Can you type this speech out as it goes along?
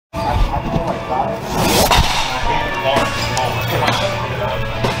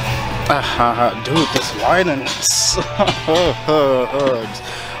Dude, this lighting.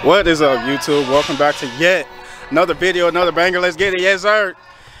 What is up, YouTube? Welcome back to yet another video, another banger. Let's get it. Yes, sir.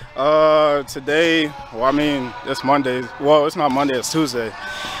 Today, well, I mean, it's Monday. Well, it's not Monday, it's Tuesday.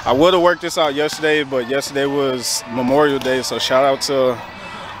 I would have worked this out yesterday, but yesterday was Memorial Day, so shout out to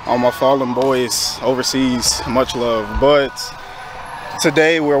all my fallen boys overseas. Much love. But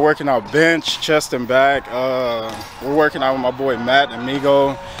today we're working out bench, chest, and back. We're working out with my boy Matt and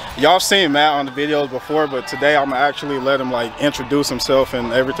Migo. Y'all seen Matt on the videos before, but today I'm gonna actually let him like introduce himself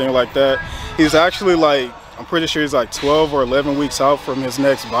and everything like that. He's actually like, I'm pretty sure he's like 12 or 11 weeks out from his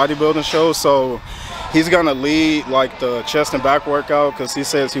next bodybuilding show, so he's gonna lead like the chest and back workout because he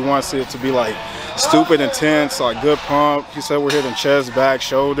says he wants it to be like stupid intense, like good pump. He said we're hitting chest, back,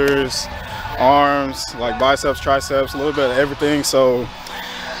 shoulders, arms, like biceps, triceps, a little bit of everything. So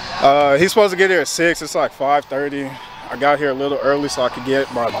he's supposed to get here at 6. It's like 5:30. I got here a little early so I could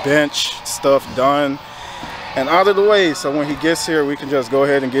get my bench stuff done and out of the way, so when he gets here we can just go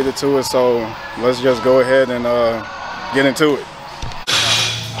ahead and get into it. So let's just go ahead and get into it.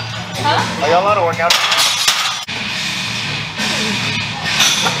 Are y'all allowed to work out?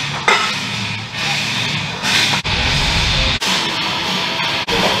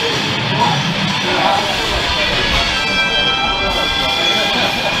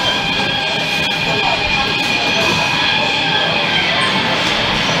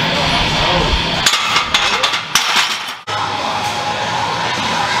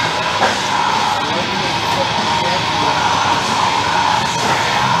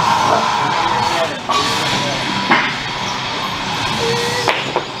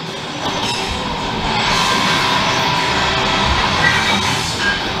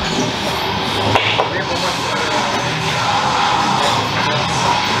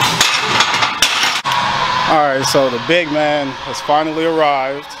 Alright, so the big man has finally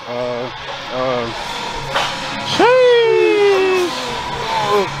arrived.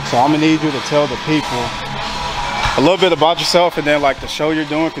 So I'm gonna need you to tell the people a little bit about yourself and then like the show you're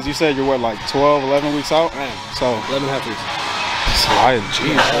doing, because you said you're what, like 12, 11 weeks out? I am. So 11 and a half weeks. It's lying.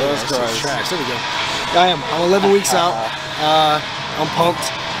 Jeez, that's trash. There we go. I am. I'm 11 weeks out. I'm pumped.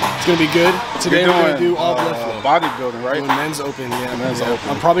 It's gonna be good. Today we're gonna do all blood flow. Bodybuilding, right? Doing men's open, yeah. Men's open.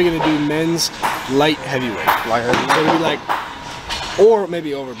 I'm probably gonna do men's light heavyweight. Light heavyweight. So it'll be like, or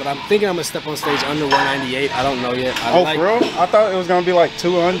maybe over, but I'm thinking I'm gonna step on stage under 198. I don't know yet. Oh, bro? I thought it was gonna be like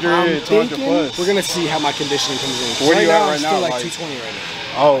 200, 200 plus. We're gonna see how my conditioning comes in. Where are you at I'm right now? still like 220 right now.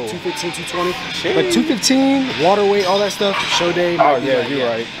 Oh. 215, 220. Shit. But 215, water weight, all that stuff, show day. Oh, yeah, you're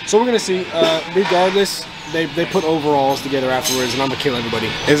right. So we're gonna see. Regardless, they put overalls together afterwards, and I'm gonna kill everybody.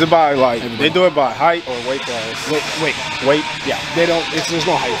 Is it by like, they do it by height or weight class? Weight? Yeah. They don't, there's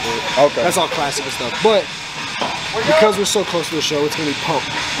no height for it. Okay. That's all classic stuff. But because we're so close to the show, it's gonna be pump.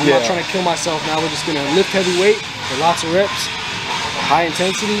 I'm not trying to kill myself now. We're just gonna lift heavy weight with lots of reps, high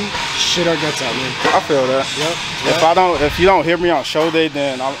intensity, shit our guts out, man. I feel that. Yep. If you don't hear me on show day,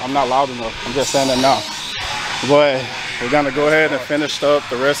 then I'm not loud enough. I'm just saying that now. But we're gonna go ahead and finish up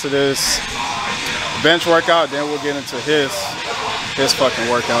the rest of this bench workout, then we'll get into his fucking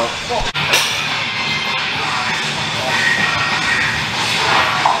workout.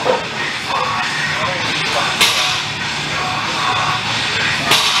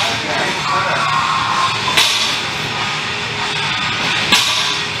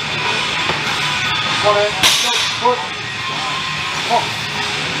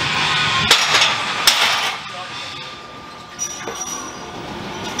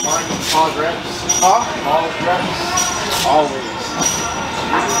 Pause reps. Huh? Pause reps. Always.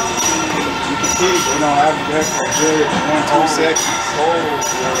 You can see, you know, I have there for a good 1-2 seconds.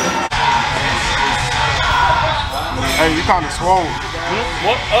 Hey, you kind of swole.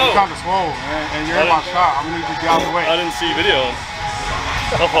 What? Oh. You kind of swole, man. And you're in my shot. I'm gonna need you to get out of the way. I didn't see video.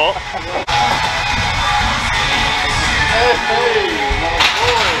 No fault. Hey, my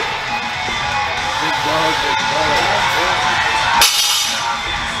boy. Big dog, big dog.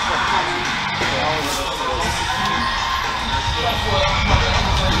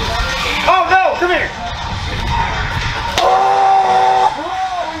 Oh no! Come here!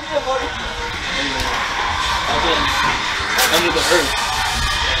 Under the earth.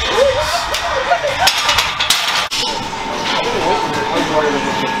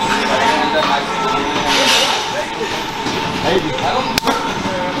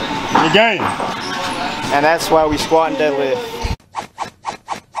 Your game. And that's why we squat and deadlift.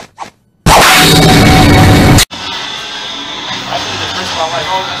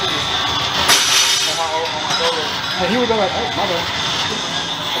 And he would go like, oh, my bad.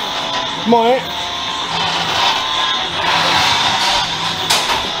 Come on,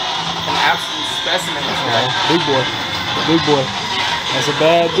 specimen. Big boy. Big boy. That's a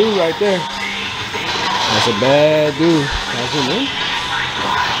bad dude right there. That's a bad dude. That's him, man.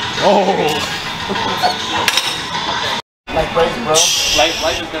 Oh. Like crazy, bro. Life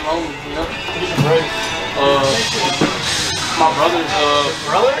has been lonely, you know?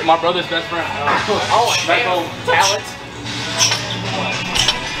 My brother's best friend. Oh, damn. Talent.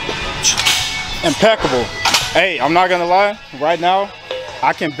 Impeccable. Hey, I'm not gonna lie. Right now,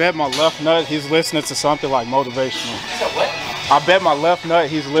 I can bet my left nut he's listening to something like motivational. What? I bet my left nut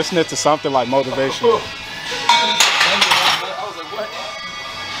he's listening to something like motivational. I was like, what?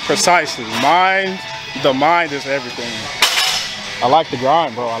 Precisely. The mind is everything. I like the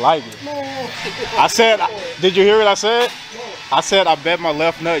grind, bro. I like it. I said, did you hear what I said? I said, I bet my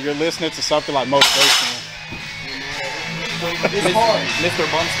left nut you're listening to something like motivational. Mr.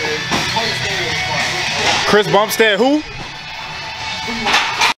 Bumstead. Chris Bumstead, who?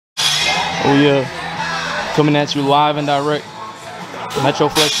 Oh yeah, coming at you live and direct.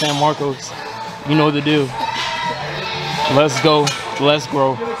 Metroflex San Marcos. You know the deal. Let's go. Let's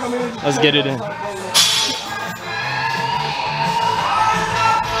grow. Let's get it in.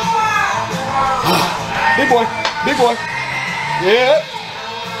 Big boy. Big boy. Yeah.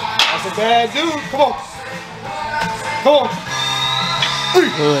 That's a bad dude. Come on. Come on.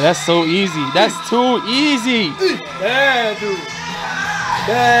 That's so easy. That's too easy. Bad dude.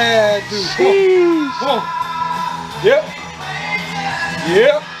 Bad dude. Come on. Come on. Yep.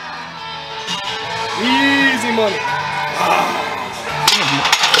 Yep. Easy money.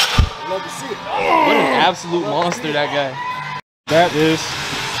 Love to see it. What an absolute monster that guy. That is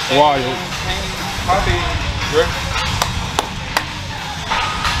wild.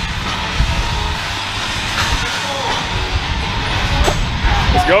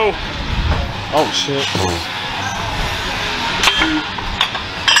 Let's go. Oh shit.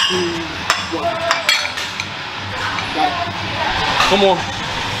 Come on.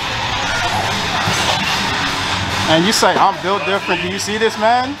 And you say I'm built different. Do you see this,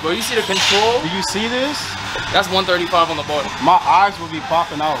 man? Bro, you see the control? Do you see this? That's 135 on the body. My eyes will be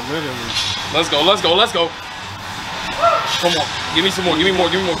popping out, literally. Let's go, let's go, let's go. Come on. Give me some more, give me more,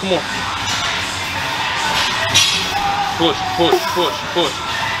 give me more. Come on. Push, push, push, push.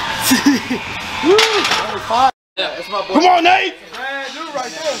 Yeah, it's my boy. Come on, Nate! Bad dude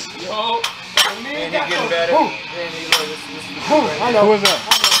right there. Yo. And he getting better. I know. Who is that?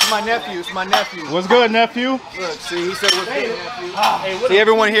 It's my nephew. It's my nephew. What's good, nephew? Look, see, he said what's good, nephew. Hey, what See,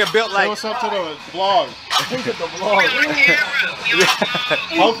 everyone here built Say like. what's up to the vlog.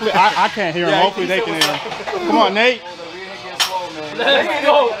 Hopefully, I can't hear him. Hopefully, they can hear him. Come on, Nate. Let's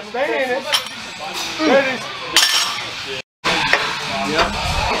go. Stay in it. There it is.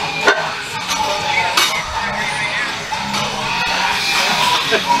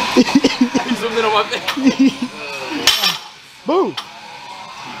 Zoom in on my face. Boom.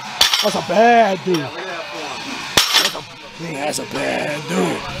 That's a bad dude. That's a bad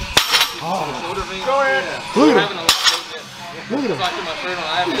dude. Oh. Look at him. Look at him.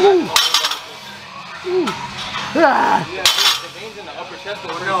 Ah.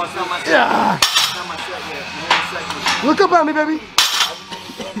 Yeah. Look up at me, baby.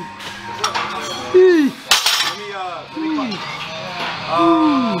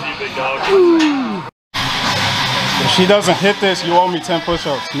 If she doesn't hit this, you owe me 10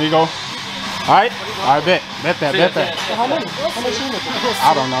 push-ups, Migo. Alright? Alright, bet. Bet that, bet that. How much? How much you in it?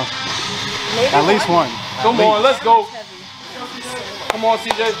 I don't know. At least one. Come on, let's go. Come on,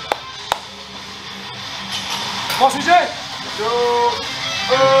 CJ. Come on, CJ.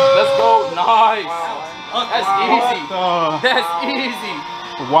 Let's go. Nice. That's easy. What That's easy.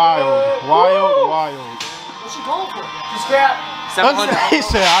 the? Wild. Wild, wild. What's she going for? She's scrap. 700. He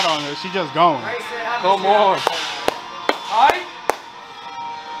said, I don't know. She just going. Come on. Alright.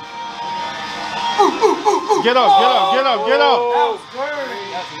 Get up, get up, get up, get up. That was dirty.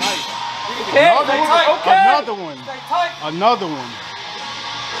 That's nice. Another one. Okay. Another one. Stay tight. Another one.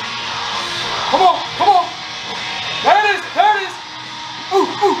 Come on, come on. There it is, there it is. Ooh,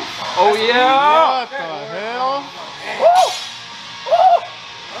 ooh. Oh, yeah. What the hell? Woo. Woo.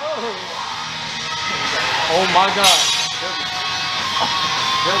 Oh, my God.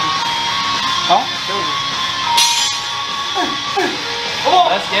 Huh? Come on.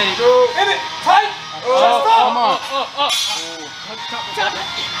 Let's get it. In it, tight. Come on.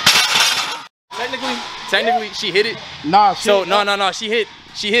 Technically, she hit it. Nah, So no, she hit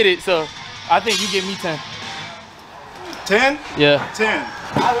it. So I think you give me 10. 10? Yeah. 10.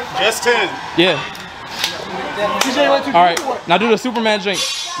 Just 10. Yeah. All right. Now do the Superman drink.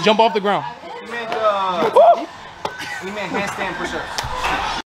 Jump off the ground. We made handstand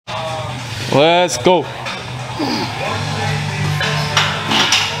push-ups. Let's go.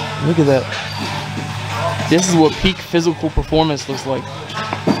 Look at that. This is what peak physical performance looks like.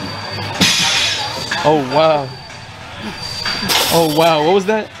 Oh, wow. Oh, wow. What was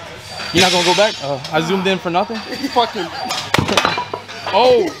that? You're not gonna go back? I zoomed in for nothing? Fucking.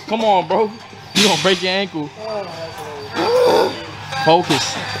 Oh, come on, bro. You gonna break your ankle.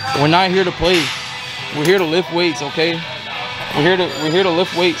 Focus. We're not here to play. We're here to lift weights, okay? We're here to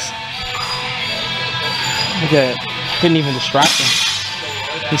lift weights. Look at that. Couldn't even distract him.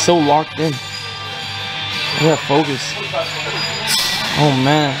 He's so locked in. Look at that focus. Oh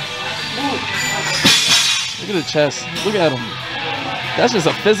man. Look at the chest. Look at him. That's just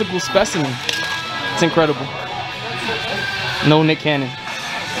a physical specimen. It's incredible. No Nick Cannon.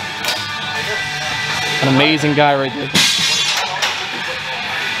 An amazing guy right there.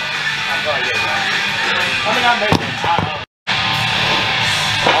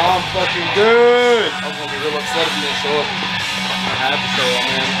 I'm fucking good. I was gonna be real upset if you didn't show up. I had to show up,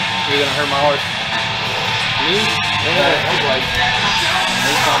 man. You're gonna hurt my heart. Me? Yeah, I was like,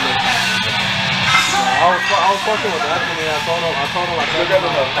 no comment. I was fucking with Anthony. I told him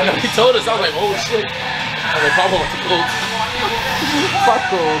I know he told us. I was like, oh shit. I was like, Papa wants to gold. Fuck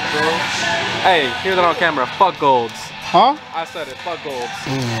golds, bro. Hey, here's it on camera. Fuck golds. Huh? I said it. Fuck golds.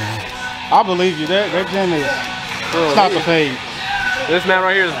 I believe you. That gym is. It's not the fade. This man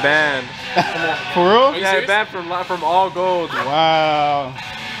right here is banned. For real? Yeah, banned from all golds. Wow.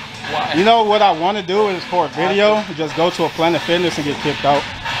 You know what I want to do is for a video, just go to a Planet Fitness and get kicked out.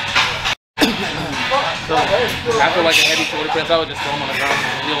 So after like a heavy shoulder press, I would just throw him on the ground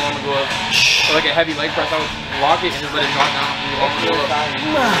and he'll want to go up. Or like a heavy leg press, I would lock it and just let it drop down and he'll want to go up.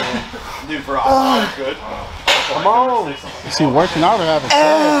 Dude, for us, good. Come on. Is he working out or having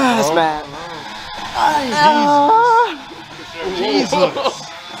sex, bro? man. Jesus.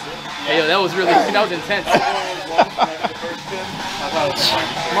 Hey, yo, that was intense. Come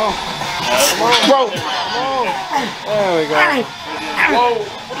on. Bro. There we go. Whoa,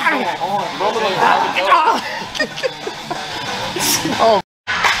 what is going on? Bro, like, Oh.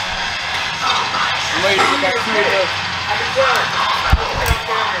 I'm ready to get back to it.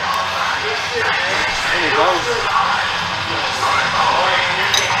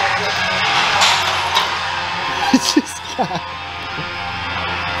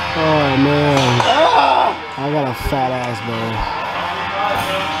 Oh man. I got a fat ass, bro.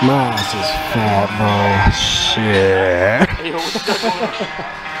 My ass is fat, bro. Shit. Hey, yo, what's going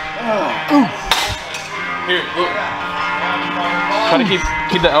on? Here, look. Try to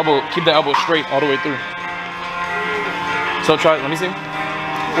keep the elbow straight all the way through. So try, let me see.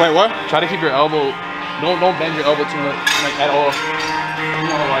 Wait, what? Try to keep your elbow, don't bend your elbow too much, like at all. You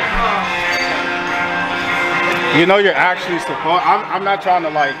know, like, You know you're actually supposed. I'm not trying to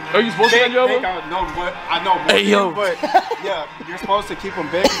like. are you supposed to bend your elbow? I know. Hey, yo. But yeah, you're supposed to keep them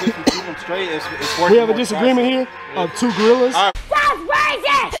bent. If you keep them straight, it's working. We have a more disagreement faster. here of two gorillas. All right.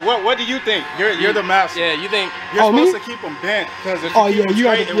 What do you think? You're the master. Yeah, you think You're Oh, supposed me? to keep them bent because if Oh you yeah, keep you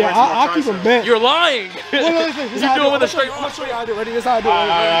them have straight, to. it Yeah, works more I'll keep them tricep. bent. you're lying? Wait, You do it with a straight I'm gonna arm. show you how I do it. Ready? This is how I do it. All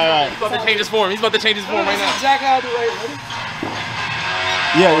right. He's about to change his form. He's about to change his form right This is now. exactly how I do it. Ready?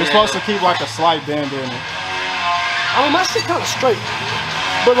 Yeah, you're supposed to keep like a slight bend in it. I mean, my shit kind of straight,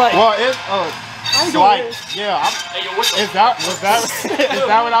 but like, Well, it's I'm doing slight. this. Yeah. Hey, yo, what's Is that is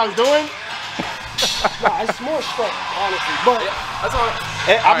that what I was doing? Nah, it's more straight, honestly. But That's all.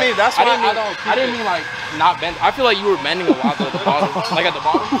 I mean, that's why I didn't mean like not bend. I feel like you were bending a lot though at the bottom, like at the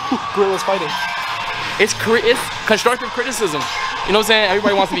bottom. gorillas fighting. It's constructive criticism. You know what I'm saying?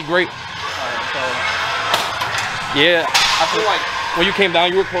 Everybody wants to be great. Yeah, I feel like when you came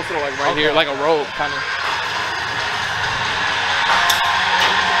down, you were closer to like right here, like a rope, kind of.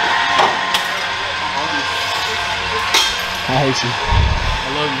 I hate you. I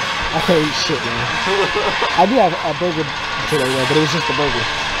love you. I can't eat shit, man. I did have a burger today, though, but it was just a burger.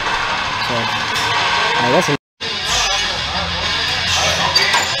 So, that's a.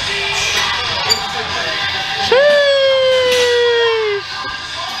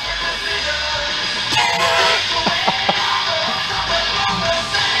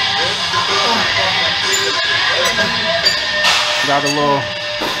 Got a little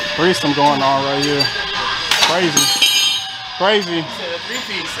threesome going on right here. Crazy. Crazy. Said a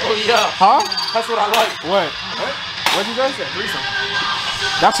 3-piece. Oh yeah. Huh? That's what I like. What? What'd you guys say? Threesome.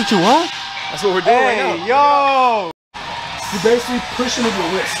 That's what you want? That's what we're doing right now. Yo! You're basically pushing with your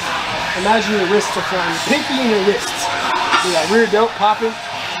wrist. Imagine your wrists are flying. Your pinky and your wrists. You got rear delt popping.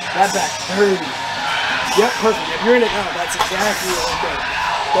 That back 30. Yep, perfect. If you're in it now, that's exactly what I'm doing.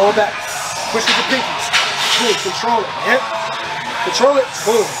 Go back. Push with your pinkies. Boom, control it. Yep. Control it.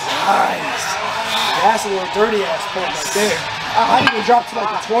 Boom. Nice. That's a little dirty ass pump right there. I didn't even drop to like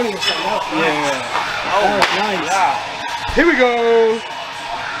a 20 or something else. Yeah. Oh, nice. Yeah. Here we go.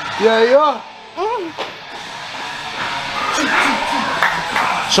 Yeah.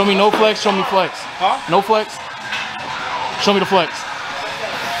 Show me no flex, show me flex. Huh? No flex. Show me the flex.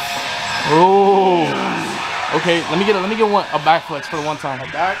 Oh. Okay, let me get a back flex for the one time.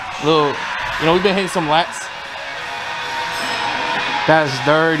 A back? Little, you know, we've been hitting some lats. That's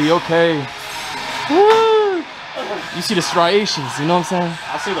dirty, okay. Woo. You see the striations, you know what I'm saying?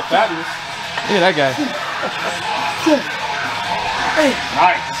 I see the fatness. Look at that guy.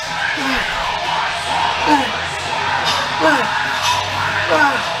 Nice.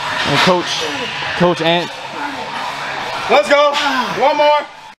 And Coach Ant. Let's go. One more.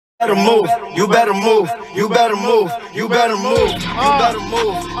 Better move, you better move, you better move, you better move, you better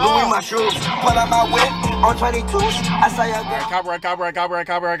move. Louis my shoes, pull out my whip on 22s. I saw your girl.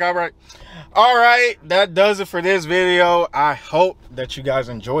 Copyright. All right, that does it for this video. I hope that you guys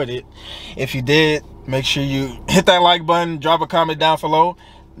enjoyed it. If you did, make sure you hit that like button, drop a comment down below,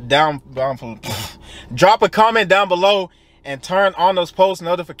 drop a comment down below, and turn on those post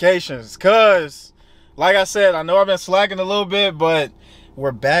notifications. Cause, like I said, I know I've been slacking a little bit, but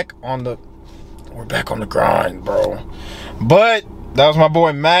we're back on the grind, bro. But that was my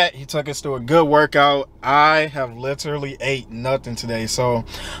boy Matt. He took us through a good workout. I have literally ate nothing today, so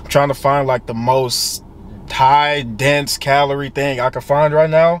I'm trying to find like the most high dense calorie thing I can find right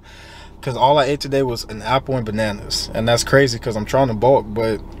now, because all I ate today was an apple and bananas, and that's crazy because I'm trying to bulk,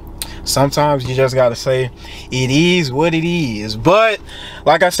 but sometimes you just gotta say it is what it is. But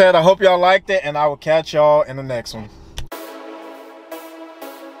like I said, I hope y'all liked it, and I will catch y'all in the next one.